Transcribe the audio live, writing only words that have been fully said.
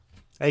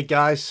Hey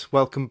guys,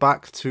 welcome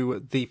back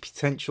to the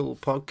Potential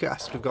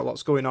Podcast. We've got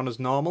lots going on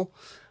as normal,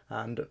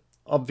 and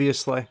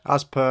obviously,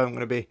 as per, I'm going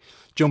to be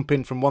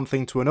jumping from one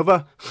thing to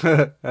another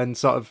and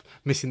sort of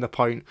missing the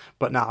point,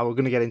 but now we're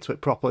going to get into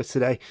it properly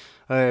today.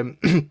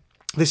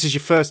 This is your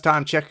first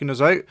time checking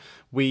us out.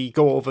 We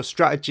go over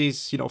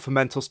strategies, for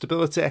mental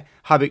stability,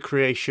 habit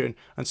creation,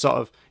 and sort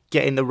of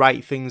getting the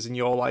right things in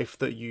your life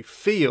that you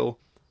feel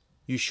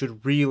you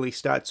should really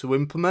start to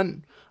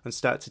implement and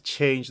start to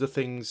change the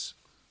things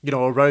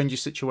around your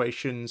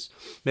situations.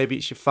 Maybe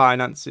it's your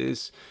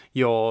finances,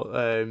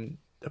 your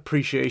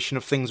appreciation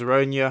of things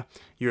around you,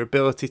 your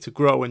ability to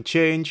grow and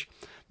change.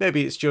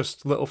 Maybe it's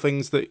just little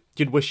things that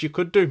you'd wish you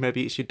could do.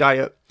 Maybe it's your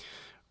diet.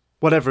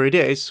 Whatever it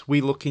is,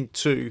 we look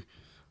into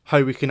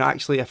how we can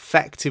actually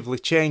effectively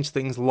change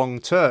things long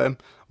term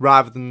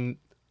rather than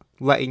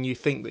letting you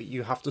think that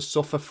you have to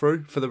suffer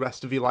through for the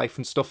rest of your life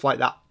and stuff like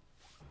that.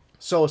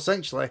 So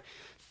essentially,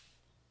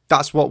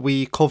 that's what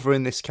we cover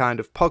in this kind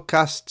of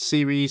podcast,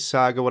 series,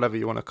 saga, whatever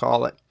you want to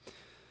call it.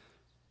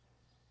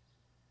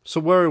 So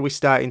where are we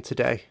starting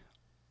today?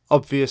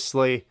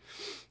 Obviously,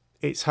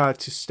 it's hard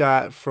to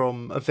start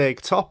from a vague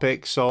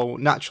topic, so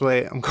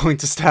naturally I'm going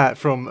to start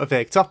from a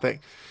vague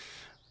topic.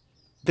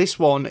 This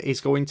one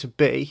is going to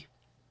be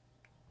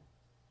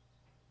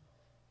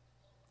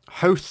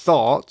how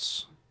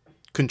thoughts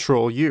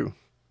control you.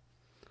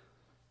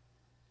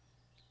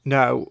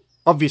 Now,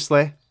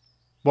 obviously,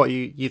 what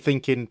you're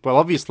thinking, well,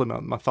 obviously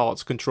my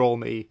thoughts control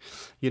me,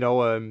 they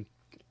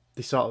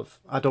sort of,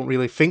 I don't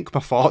really think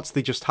my thoughts,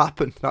 they just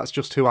happen. That's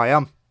just who I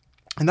am.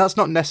 And that's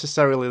not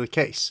necessarily the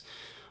case.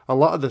 A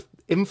lot of the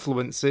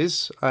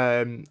influences,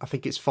 I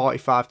think it's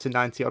 45 to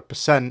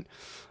 90%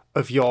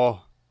 of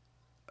your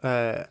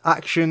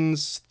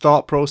actions,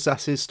 thought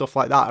processes, stuff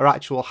like that are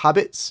actual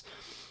habits.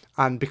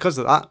 And because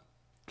of that,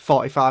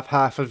 45,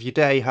 half of your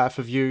day, half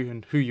of you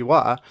and who you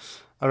are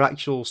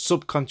actual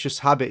subconscious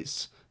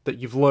habits that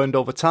you've learned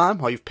over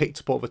time or you've picked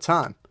up over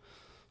time.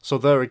 So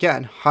there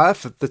again,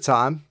 half of the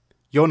time,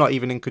 you're not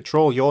even in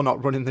control. You're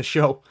not running the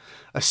show,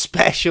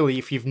 especially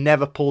if you've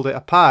never pulled it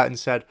apart and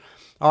said,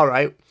 all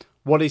right,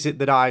 what is it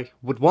that I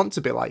would want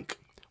to be like?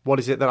 What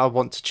is it that I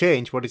want to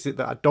change? What is it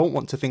that I don't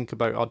want to think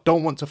about or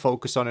don't want to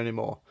focus on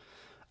anymore?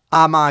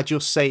 Am I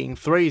just saying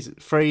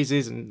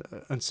phrases and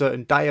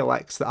certain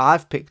dialects that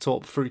I've picked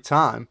up through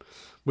time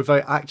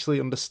without actually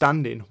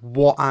understanding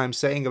what I'm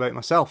saying about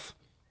myself?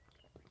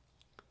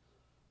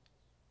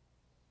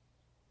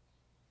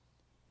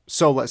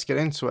 So let's get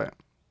into it.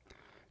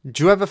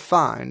 Do you ever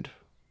find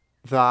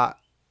that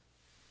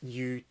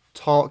you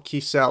talk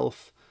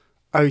yourself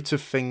out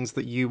of things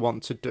that you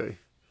want to do?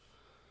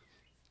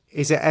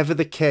 Is it ever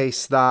the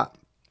case that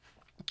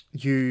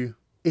you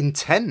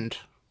intend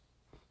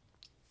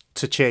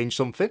to change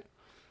something?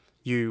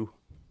 You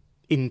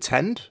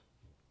intend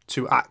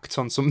to act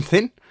on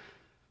something?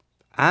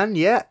 And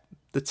yet,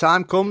 the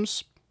time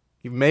comes,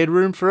 you've made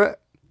room for it,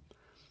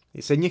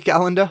 it's in your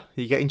calendar,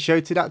 you're getting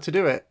shouted at to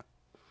do it,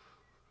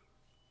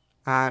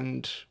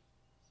 and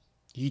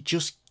you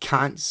just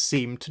can't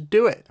seem to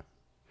do it.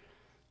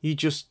 You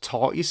just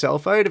talk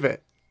yourself out of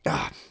it.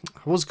 I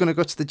was going to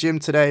go to the gym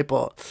today,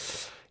 but,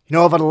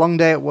 I've had a long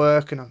day at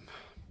work and I'm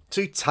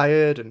too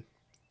tired. And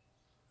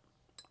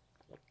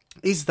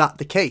is that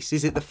the case?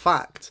 Is it the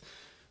fact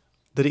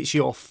that it's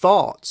your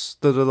thoughts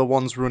that are the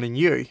ones running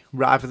you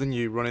rather than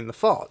you running the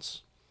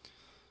thoughts?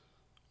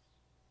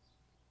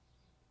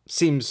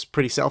 Seems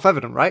pretty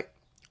self-evident, right?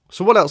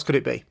 So what else could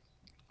it be?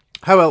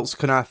 How else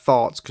can our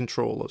thoughts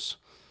control us?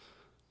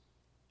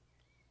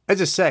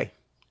 As I say,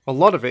 a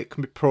lot of it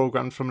can be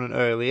programmed from an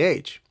early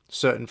age.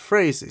 Certain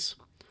phrases,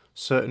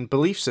 certain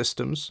belief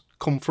systems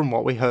come from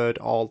what we heard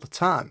all the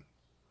time.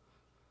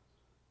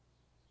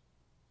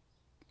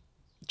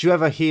 Do you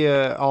ever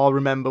hear or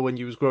remember when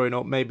you was growing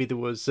up, maybe there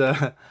was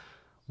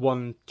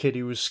one kid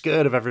who was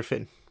scared of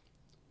everything,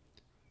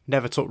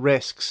 never took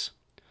risks,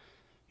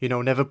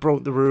 never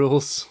broke the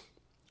rules,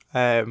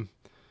 never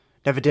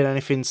did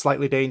anything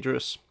slightly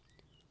dangerous.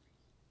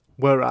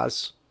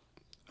 Whereas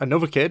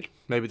another kid,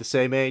 maybe the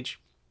same age,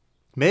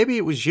 maybe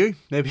it was you,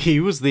 maybe he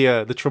was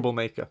the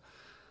troublemaker,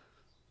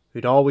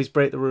 who'd always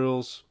break the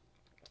rules.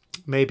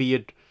 Maybe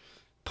you'd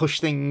push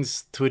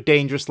things to a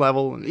dangerous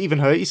level and even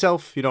hurt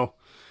yourself,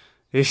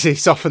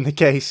 It's often the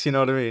case, you know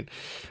what I mean?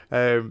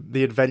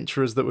 The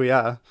adventurers that we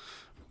are,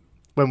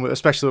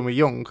 especially when we're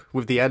young,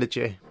 with the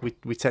energy,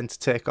 we tend to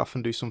take off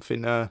and do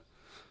something a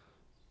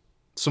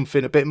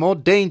bit more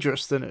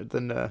dangerous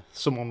than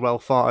someone well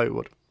thought out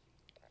would.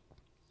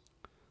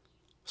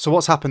 So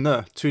what's happened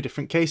there? Two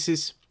different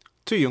cases,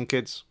 two young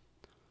kids,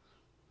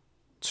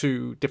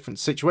 two different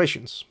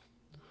situations.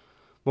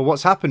 Well,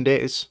 what's happened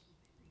is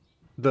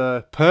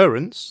the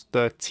parents,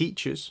 the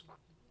teachers,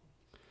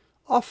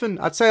 often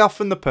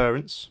the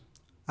parents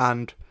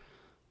and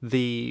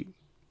maybe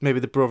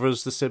the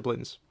brothers, the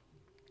siblings,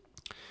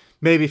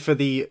 maybe for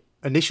the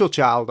initial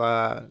child,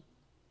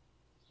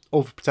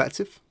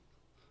 overprotective.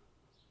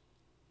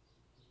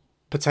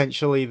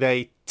 Potentially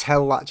they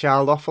tell that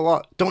child off a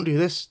lot. Don't do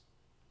this.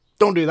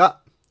 Don't do that.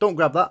 Don't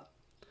grab that.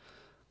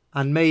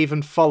 and may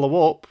even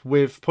follow up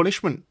with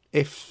punishment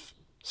if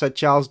said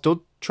child does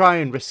try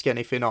and risk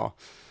anything or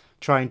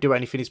try and do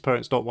anything his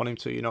parents don't want him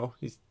to,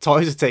 His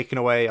toys are taken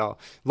away or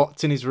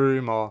locked in his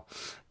room or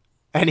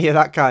any of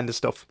that kind of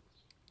stuff.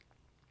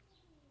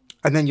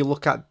 And then you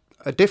look at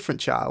a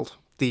different child,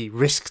 the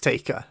risk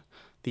taker,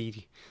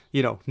 the,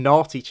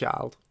 naughty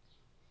child.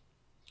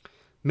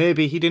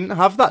 Maybe he didn't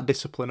have that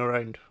discipline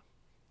around.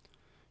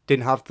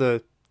 Didn't have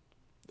the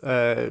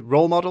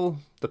role model,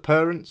 the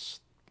parents,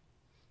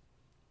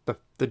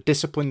 the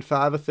disciplined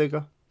father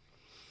figure.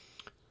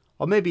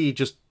 Or maybe he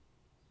just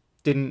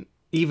didn't,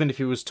 even if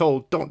he was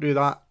told, don't do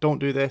that, don't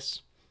do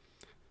this.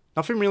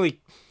 Nothing really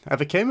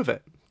ever came of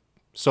it.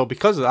 So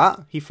because of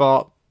that, he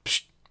thought,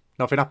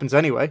 nothing happens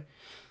anyway.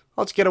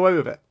 I'll just get away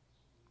with it.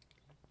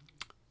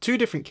 Two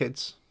different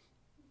kids.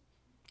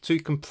 Two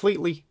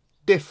completely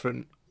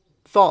different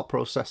thought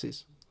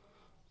processes.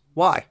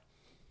 Why?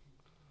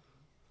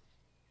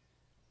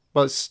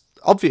 Well, it's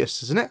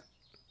obvious, isn't it?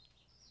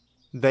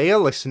 They are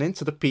listening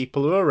to the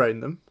people who are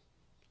around them,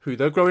 who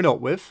they're growing up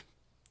with,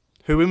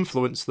 who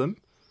influence them,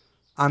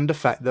 and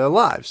affect their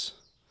lives.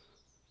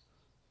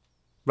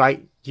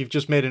 Right? You've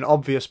just made an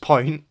obvious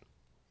point.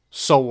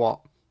 So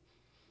what?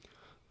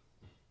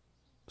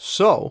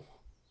 So,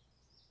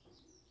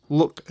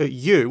 look at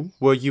you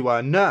where you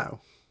are now.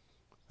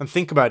 And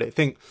think about it.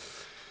 Think,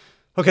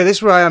 okay, this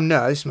is where I am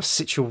now. This is my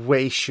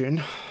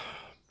situation.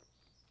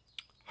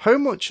 How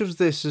much of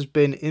this has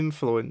been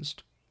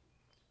influenced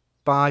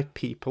by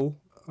people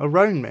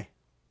around me?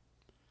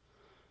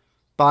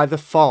 By the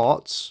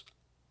thoughts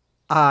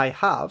I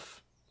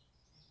have,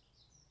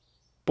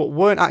 but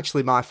weren't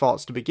actually my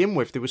thoughts to begin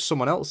with. There was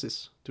someone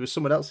else's. There was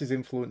someone else's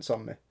influence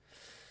on me.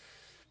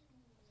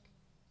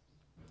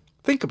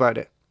 Think about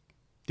it.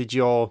 Did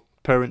your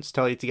parents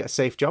tell you to get a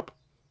safe job?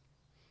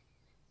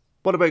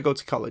 What about go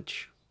to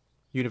college?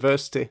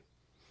 University?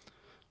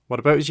 What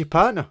about is your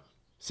partner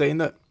saying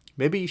that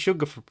maybe you should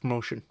go for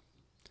promotion?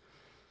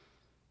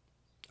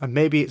 And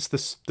maybe it's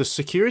the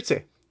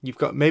security.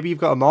 Maybe you've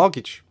got a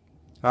mortgage.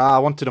 I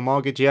wanted a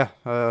mortgage, yeah.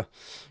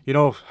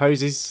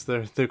 Houses,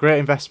 they're a great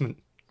investment.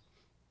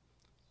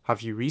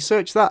 Have you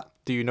researched that?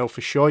 Do you know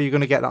for sure you're going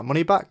to get that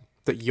money back?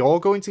 That you're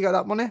going to get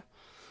that money?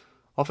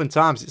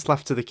 Oftentimes it's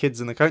left to the kids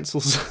and the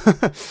councils.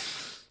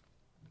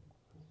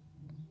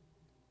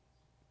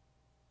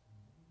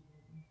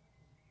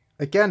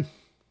 Again,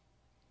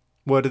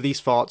 where do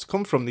these thoughts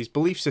come from? These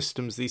belief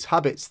systems, these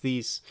habits,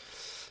 these,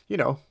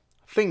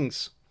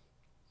 things.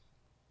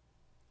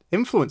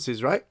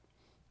 Influences, right?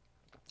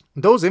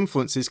 Those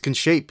influences can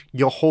shape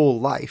your whole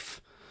life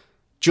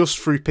just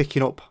through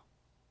picking up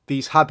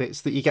these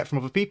habits that you get from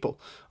other people.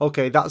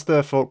 Okay, that's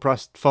their thought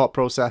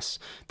process.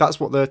 That's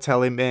what they're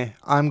telling me.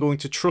 I'm going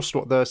to trust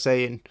what they're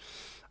saying,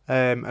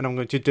 and I'm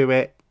going to do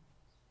it,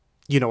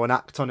 and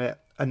act on it,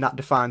 and that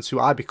defines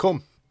who I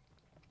become.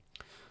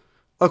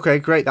 Okay,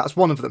 great. That's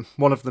one of them.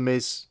 One of them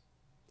is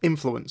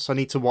influence. I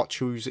need to watch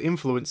who's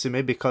influencing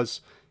me, because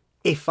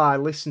if I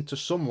listen to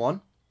someone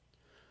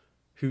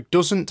who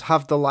doesn't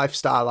have the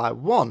lifestyle I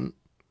want,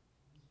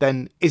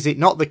 then is it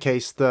not the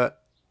case that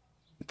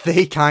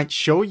they can't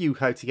show you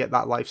how to get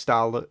that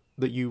lifestyle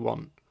that you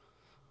want?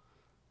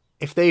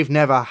 If they've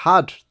never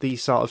had the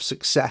sort of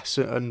success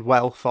and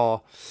wealth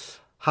or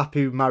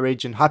happy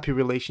marriage and happy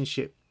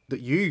relationship that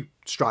you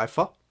strive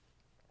for,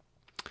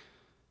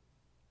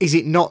 is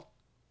it not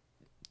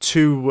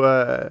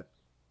too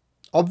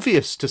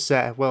obvious to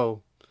say,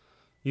 well,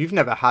 you've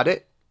never had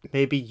it,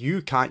 maybe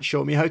you can't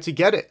show me how to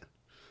get it?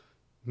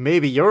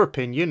 Maybe your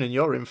opinion and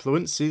your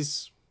influence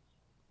is,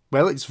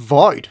 well, it's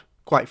void,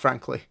 quite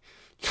frankly.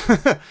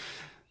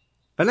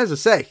 And as I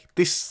say,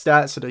 this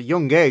starts at a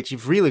young age.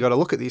 You've really got to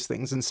look at these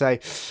things and say,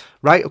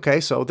 right, okay,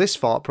 so this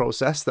thought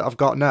process that I've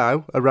got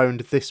now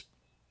around this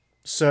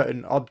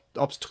certain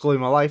obstacle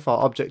in my life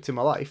or object in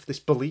my life, this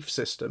belief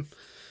system,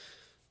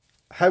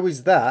 how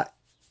is that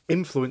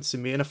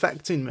influencing me and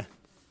affecting me?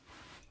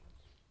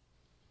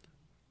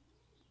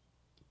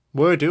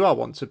 Where do I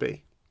want to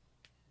be?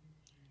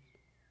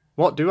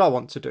 What do I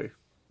want to do?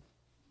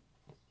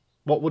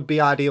 What would be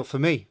ideal for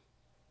me?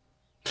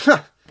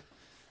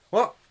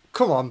 What?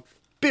 Come on.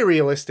 Be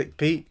realistic,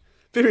 Pete.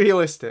 Be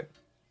realistic.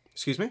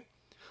 Excuse me?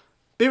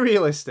 Be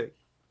realistic.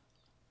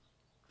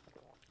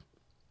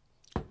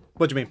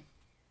 What do you mean?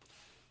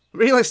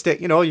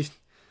 Realistic, you're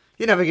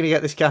never going to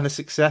get this kind of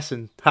success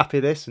and happy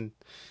this and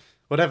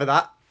whatever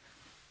that.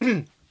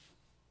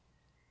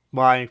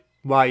 Why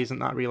isn't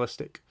that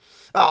realistic?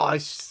 Oh,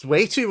 it's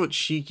way too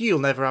much. You'll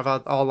never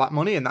have all that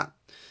money and that,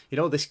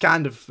 this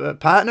kind of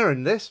partner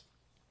and this.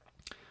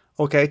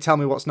 Okay, tell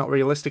me what's not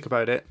realistic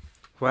about it.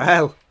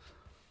 Well,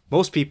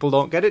 most people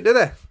don't get it, do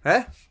they?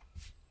 Eh?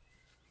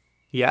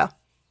 Yeah.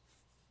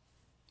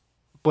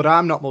 But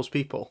I'm not most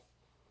people.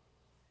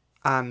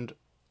 And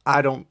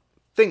I don't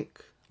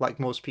think like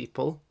most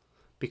people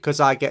because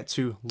I get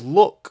to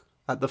look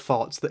at the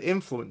thoughts that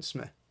influence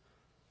me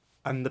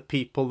and the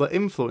people that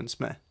influence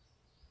me.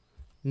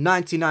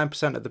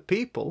 99% of the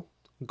people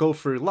go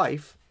through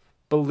life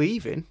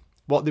believing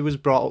what they was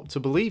brought up to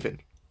believe in.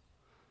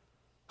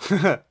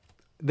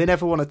 they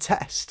never want to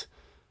test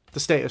the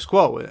status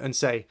quo and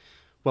say,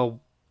 well,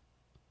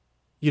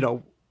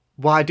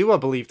 why do I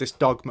believe this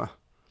dogma?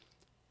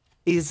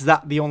 Is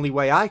that the only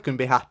way I can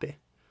be happy?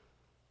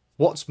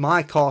 What's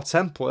my core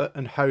template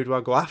and how do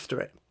I go after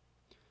it?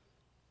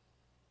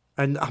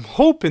 And I'm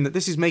hoping that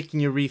this is making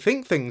you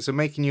rethink things and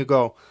making you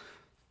go,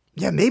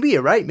 yeah, maybe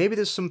you're right. Maybe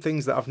there's some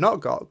things that I've not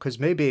got because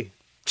maybe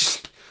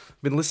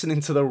I've been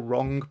listening to the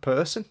wrong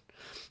person.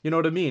 You know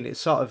what I mean?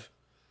 It's sort of,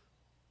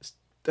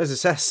 as I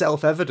say,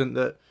 self-evident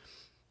that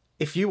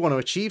if you want to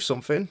achieve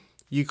something,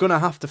 you're going to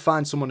have to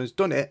find someone who's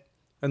done it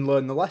and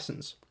learn the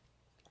lessons.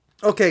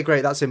 Okay,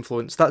 great, that's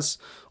influence. That's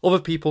other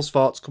people's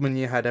thoughts coming in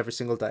your head every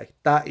single day.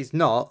 That is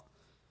not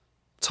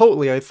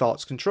totally how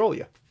thoughts control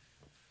you.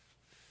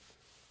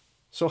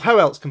 So how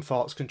else can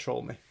thoughts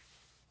control me?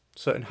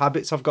 Certain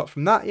habits I've got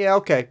from that? Yeah,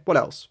 okay, what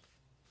else?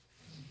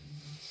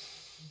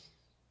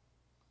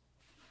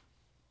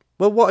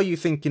 Well, what are you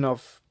thinking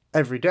of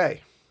every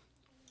day?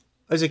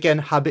 As again,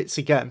 habits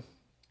again.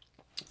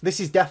 This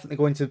is definitely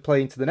going to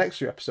play into the next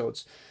few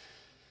episodes.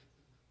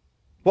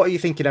 What are you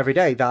thinking every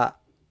day that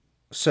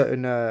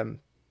certain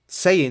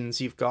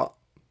sayings you've got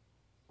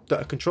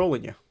that are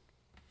controlling you?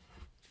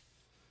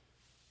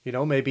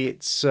 Maybe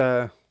it's,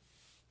 I've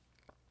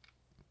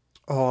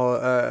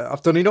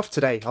done enough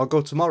today, I'll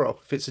go tomorrow.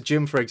 If it's a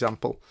gym, for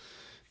example,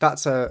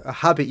 that's a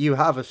habit you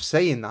have of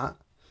saying that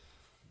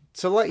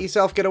to let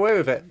yourself get away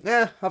with it.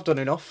 Yeah, I've done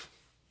enough.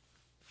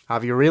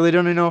 Have you really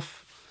done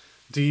enough?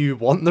 Do you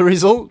want the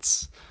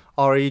results?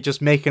 Or are you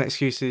just making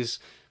excuses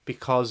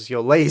because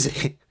you're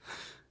lazy?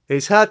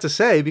 It's hard to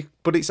say,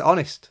 but it's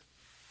honest.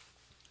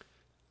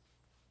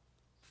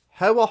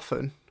 How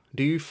often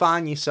do you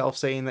find yourself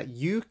saying that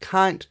you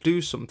can't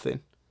do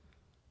something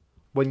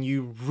when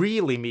you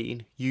really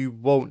mean you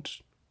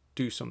won't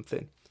do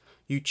something?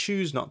 You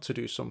choose not to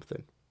do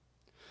something.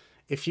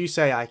 If you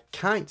say, I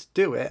can't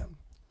do it,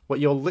 what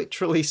you're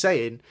literally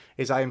saying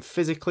is I am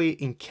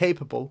physically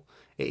incapable,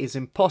 it is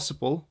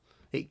impossible,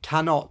 it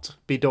cannot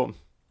be done.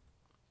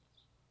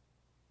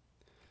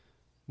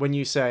 When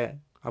you say,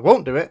 I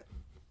won't do it,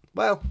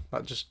 well,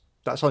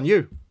 that's on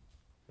you.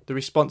 The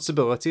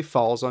responsibility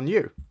falls on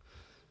you.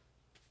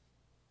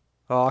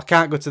 Oh, I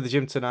can't go to the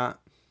gym tonight.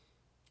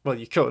 Well,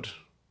 you could.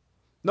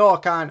 No, I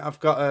can't. I've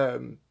got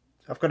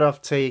to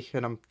have tea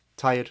and I'm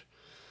tired.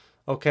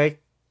 Okay.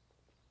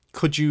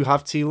 Could you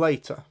have tea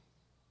later?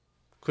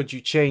 Could you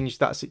change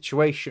that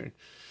situation?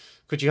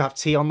 Could you have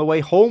tea on the way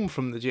home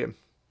from the gym?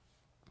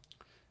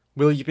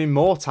 Will you be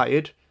more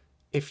tired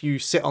if you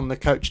sit on the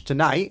couch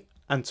tonight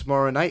and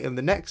tomorrow night and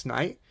the next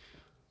night?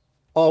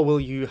 Or will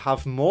you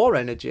have more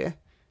energy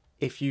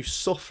if you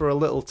suffer a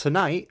little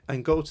tonight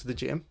and go to the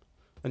gym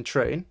and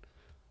train,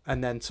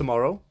 and then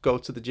tomorrow go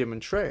to the gym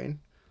and train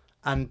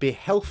and be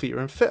healthier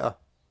and fitter?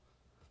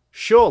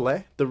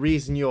 Surely the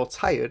reason you're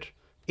tired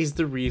is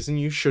the reason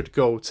you should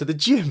go to the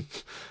gym.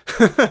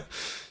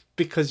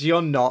 Because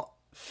you're not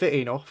fit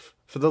enough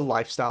for the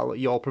lifestyle that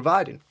you're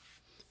providing.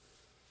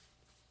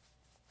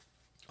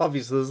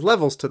 Obviously, there's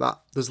levels to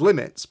that. There's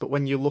limits. But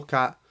when you look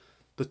at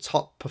the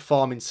top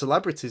performing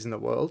celebrities in the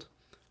world,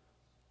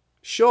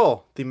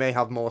 sure, they may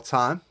have more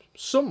time,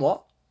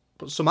 somewhat,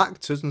 but some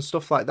actors and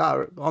stuff like that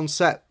are on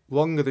set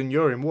longer than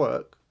you're in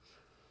work.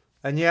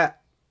 And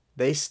yet,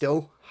 they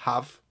still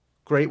have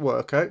great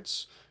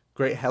workouts,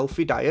 great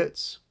healthy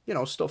diets,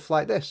 stuff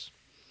like this.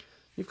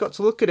 You've got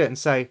to look at it and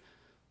say,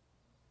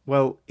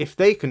 well, if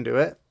they can do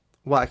it,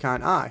 why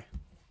can't I?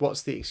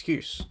 What's the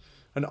excuse?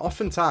 And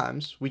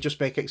oftentimes, we just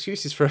make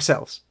excuses for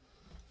ourselves.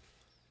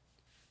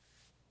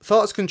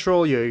 Thoughts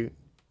control you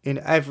in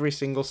every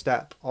single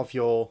step of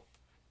your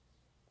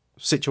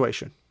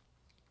situation.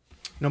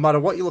 No matter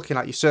what you're looking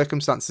at, your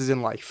circumstances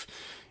in life,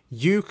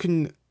 you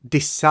can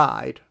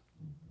decide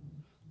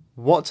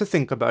what to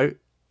think about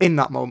in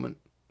that moment.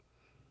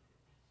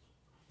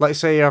 Let's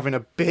say you're having a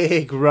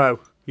big row,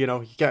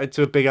 you get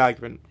into a big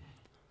argument.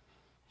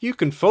 You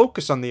can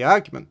focus on the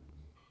argument.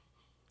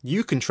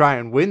 You can try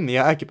and win the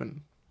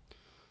argument.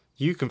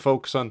 You can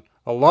focus on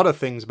a lot of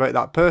things about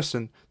that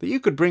person that you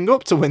could bring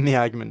up to win the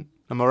argument.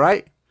 Am I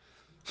right?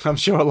 I'm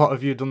sure a lot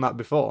of you have done that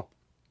before.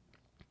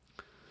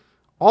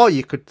 Or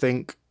you could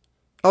think,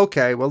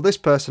 okay, well, this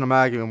person I'm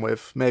arguing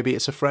with, maybe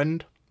it's a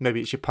friend,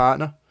 maybe it's your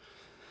partner.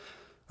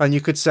 And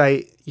you could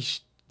say,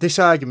 this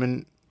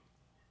argument,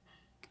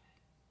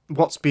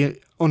 what's been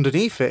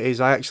underneath it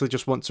is I actually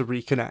just want to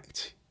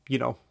reconnect.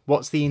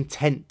 What's the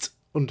intent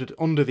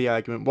under the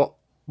argument?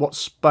 What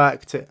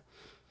sparked it?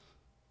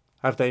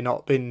 Have they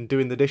not been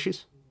doing the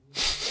dishes?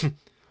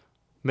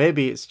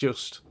 Maybe it's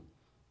just,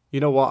 you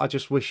know what, I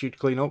just wish you'd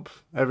clean up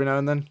every now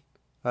and then.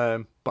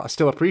 But I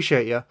still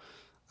appreciate you.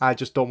 I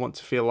just don't want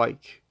to feel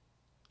like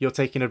you're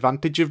taking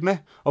advantage of me.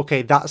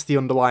 Okay, that's the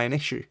underlying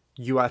issue.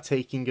 You are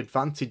taking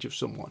advantage of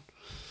someone.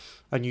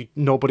 And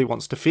nobody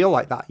wants to feel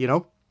like that,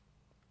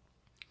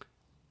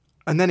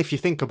 And then if you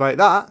think about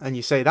that and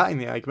you say that in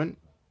the argument,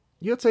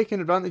 you're taking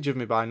advantage of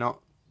me by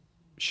not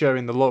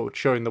sharing the load,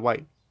 sharing the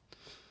weight.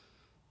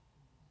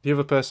 The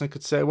other person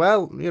could say,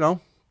 well,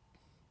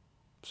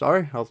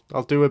 sorry,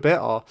 I'll do a bit,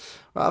 or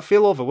I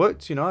feel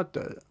overworked,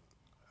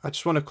 I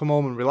just want to come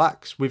home and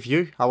relax with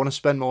you. I want to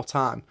spend more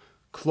time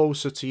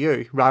closer to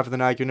you rather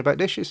than arguing about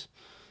dishes.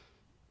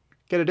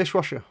 Get a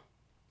dishwasher.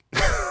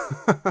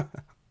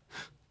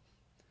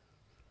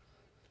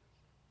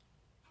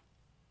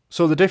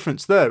 So the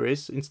difference there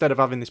is, instead of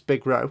having this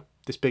big row,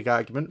 this big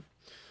argument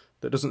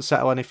that doesn't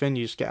settle anything,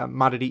 you just get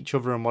mad at each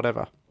other and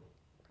whatever,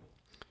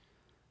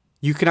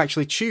 you can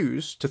actually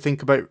choose to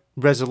think about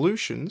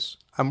resolutions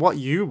and what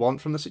you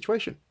want from the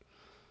situation.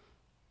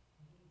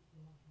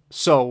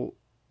 So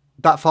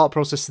that thought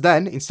process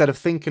then, instead of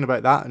thinking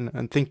about that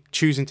and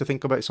choosing to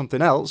think about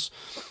something else,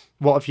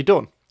 what have you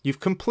done? You've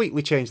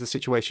completely changed the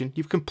situation.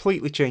 You've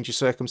completely changed your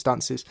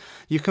circumstances.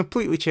 You've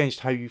completely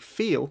changed how you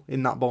feel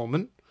in that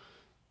moment.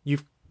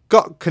 You've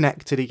got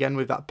connected again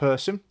with that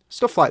person.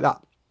 Stuff like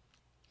that.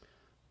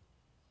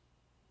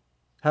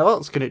 How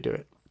else can it do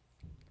it?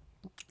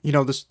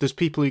 There's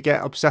people who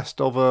get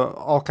obsessed over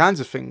all kinds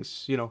of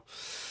things,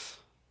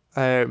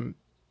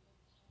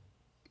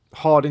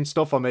 hoarding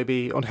stuff, or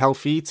maybe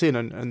unhealthy eating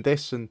and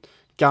this and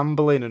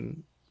gambling,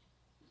 and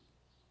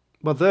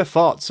well, their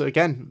thoughts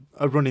again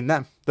are running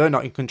them. They're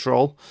not in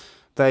control.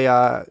 They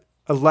are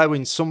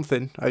allowing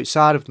something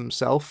outside of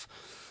themselves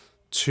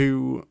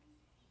to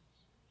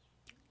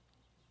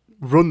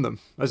run them.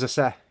 As I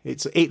say,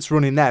 it's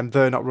running them.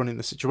 They're not running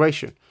the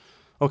situation.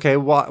 Okay,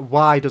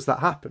 why does that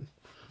happen?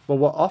 Well,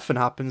 what often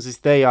happens is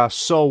they are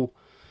so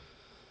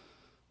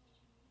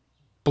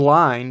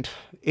blind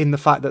in the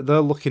fact that they're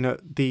looking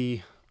at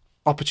the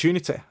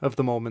opportunity of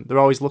the moment. They're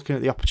always looking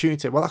at the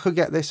opportunity. Well, I could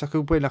get this, I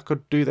could win, I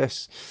could do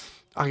this,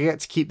 I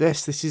get to keep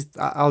this.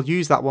 I'll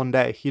use that one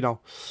day,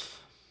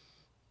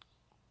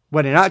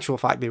 When in actual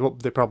fact, they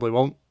probably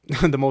won't.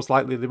 The most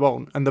likely they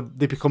won't. And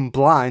they become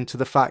blind to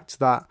the fact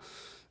that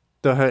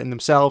they're hurting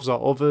themselves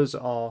or others,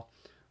 or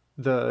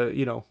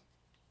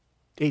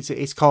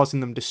it's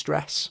causing them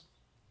distress.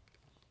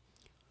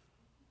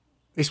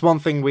 It's one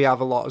thing we have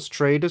a lot as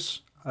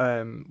traders.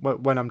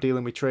 When I'm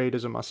dealing with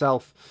traders and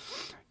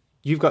myself,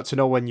 you've got to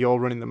know when you're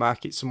running the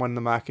markets and when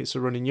the markets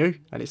are running you.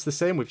 And it's the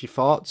same with your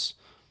thoughts.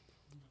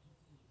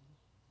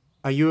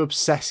 Are you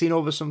obsessing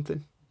over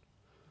something?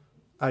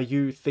 Are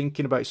you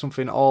thinking about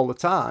something all the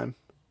time?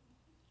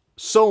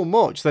 So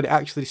much that it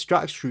actually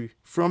distracts you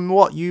from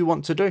what you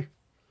want to do.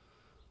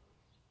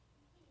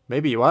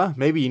 Maybe you are.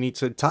 Maybe you need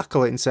to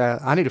tackle it and say,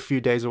 I need a few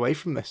days away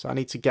from this. I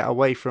need to get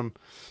away from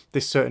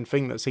this certain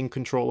thing that's in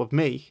control of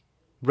me,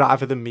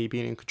 rather than me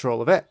being in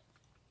control of it.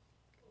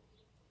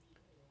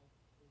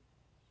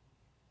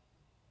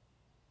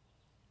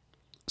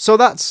 So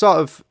that's sort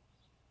of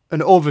an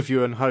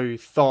overview on how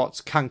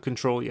thoughts can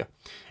control you.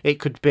 It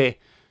could be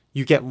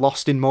you get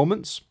lost in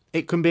moments.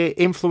 It can be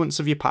influence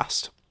of your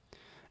past.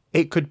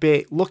 It could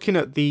be looking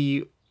at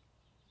the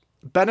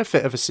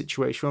benefit of a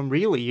situation when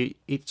really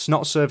it's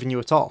not serving you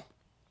at all.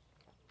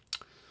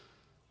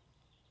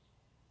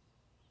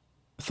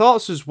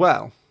 Thoughts as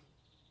well,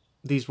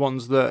 these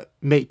ones that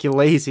make you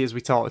lazy, as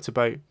we talked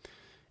about,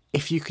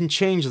 if you can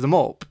change them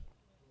up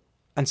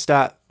and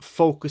start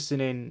focusing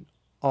in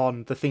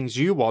on the things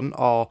you want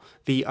or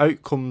the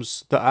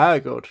outcomes that are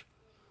good,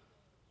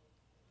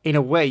 in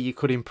a way you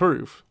could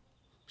improve.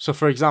 So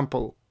for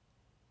example,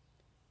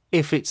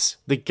 if it's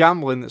the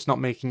gambling that's not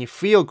making you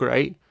feel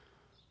great,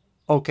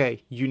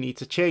 okay, you need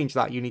to change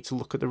that. You need to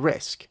look at the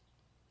risk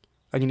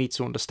and you need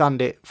to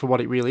understand it for what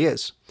it really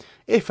is.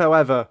 If,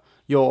 however,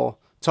 you're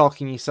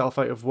talking yourself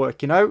out of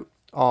working out,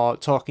 or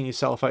talking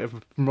yourself out of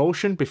a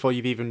promotion before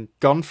you've even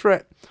gone for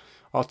it,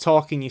 or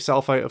talking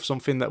yourself out of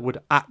something that would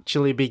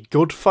actually be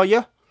good for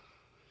you,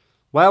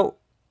 well,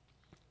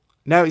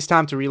 now it's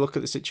time to relook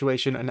at the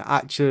situation and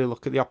actually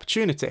look at the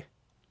opportunity.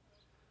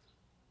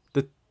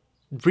 The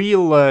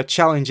real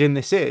challenge in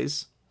this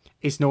is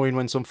knowing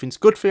when something's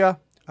good for you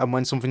and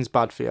when something's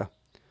bad for you.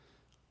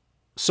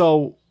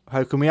 So,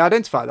 how can we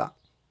identify that?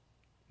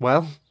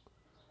 Well,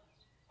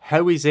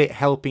 how is it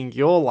helping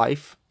your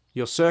life,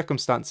 your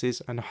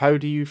circumstances, and how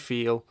do you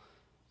feel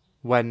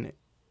when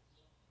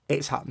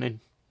it's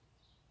happening?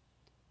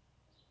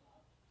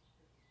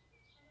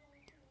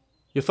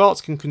 Your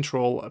thoughts can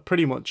control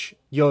pretty much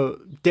your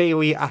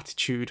daily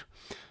attitude.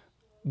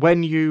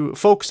 When you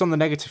focus on the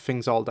negative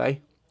things all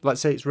day,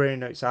 let's say it's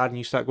raining outside and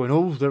you start going,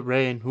 oh, the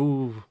rain,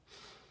 ooh.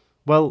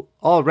 Well,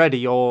 already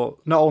you're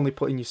not only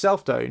putting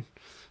yourself down,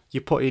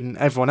 you're putting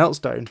everyone else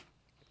down.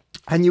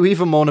 And you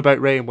even moan about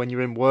rain when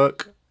you're in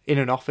work, in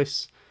an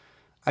office,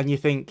 and you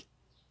think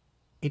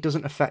it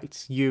doesn't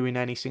affect you in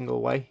any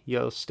single way.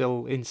 You're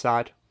still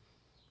inside.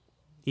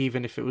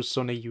 Even if it was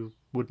sunny, you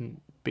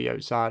wouldn't be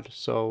outside.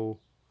 So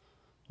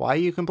why are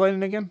you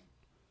complaining again?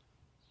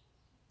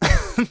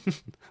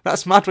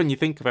 That's mad when you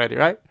think about it,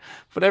 right?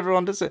 But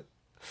everyone does it.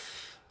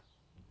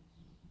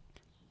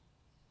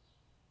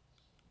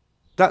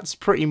 That's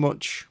pretty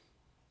much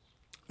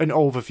an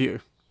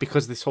overview,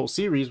 because this whole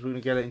series we're going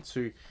to get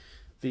into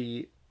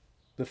the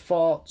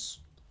thoughts,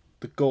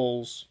 the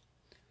goals,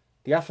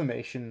 the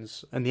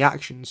affirmations, and the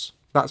actions.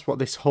 That's what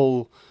this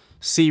whole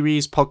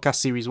series, podcast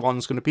series 1,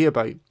 is going to be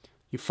about.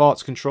 your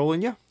thoughts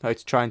controlling you, how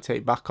to try and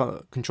take back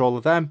control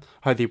of them,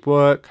 how they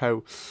work,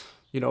 how,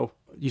 your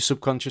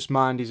subconscious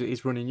mind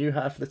is running you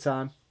half the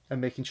time,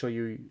 and making sure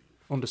you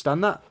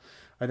understand that.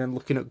 And then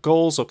looking at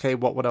goals, okay,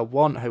 what would I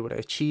want? How would I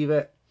achieve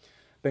it?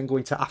 Then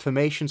going to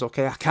affirmations,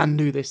 okay, I can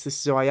do this, this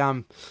is who I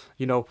am.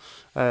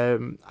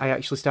 I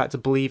actually start to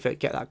believe it,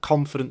 get that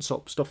confidence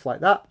up, stuff like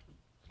that.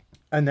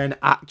 And then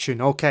action,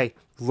 okay,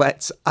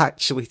 let's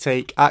actually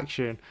take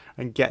action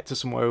and get to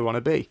somewhere we want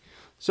to be.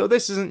 So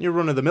this isn't your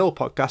run-of-the-mill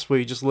podcast where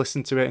you just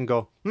listen to it and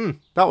go,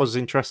 that was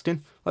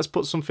interesting, let's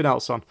put something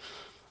else on.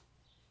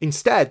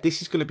 Instead,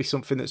 this is going to be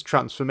something that's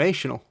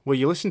transformational, where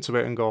you listen to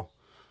it and go,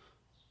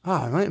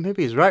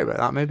 maybe he's right about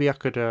that, maybe I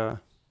could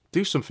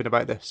do something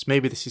about this.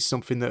 Maybe this is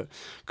something that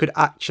could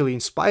actually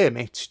inspire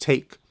me to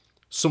take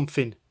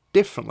something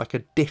different, like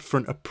a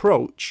different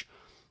approach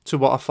to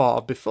what I thought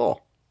of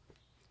before.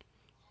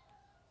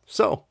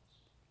 So,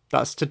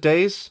 that's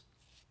the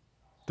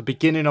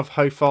beginning of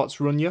How Thoughts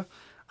Run You.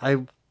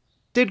 I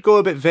did go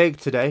a bit vague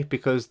today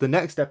because the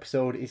next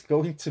episode is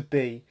going to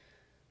be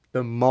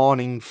the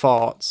morning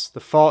thoughts, the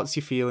thoughts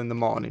you feel in the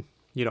morning,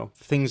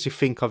 things you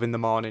think of in the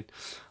morning.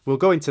 We'll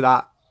go into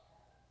that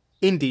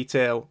in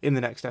detail in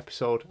the next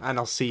episode, and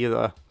I'll see you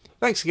there.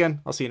 Thanks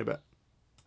again. I'll see you in a bit.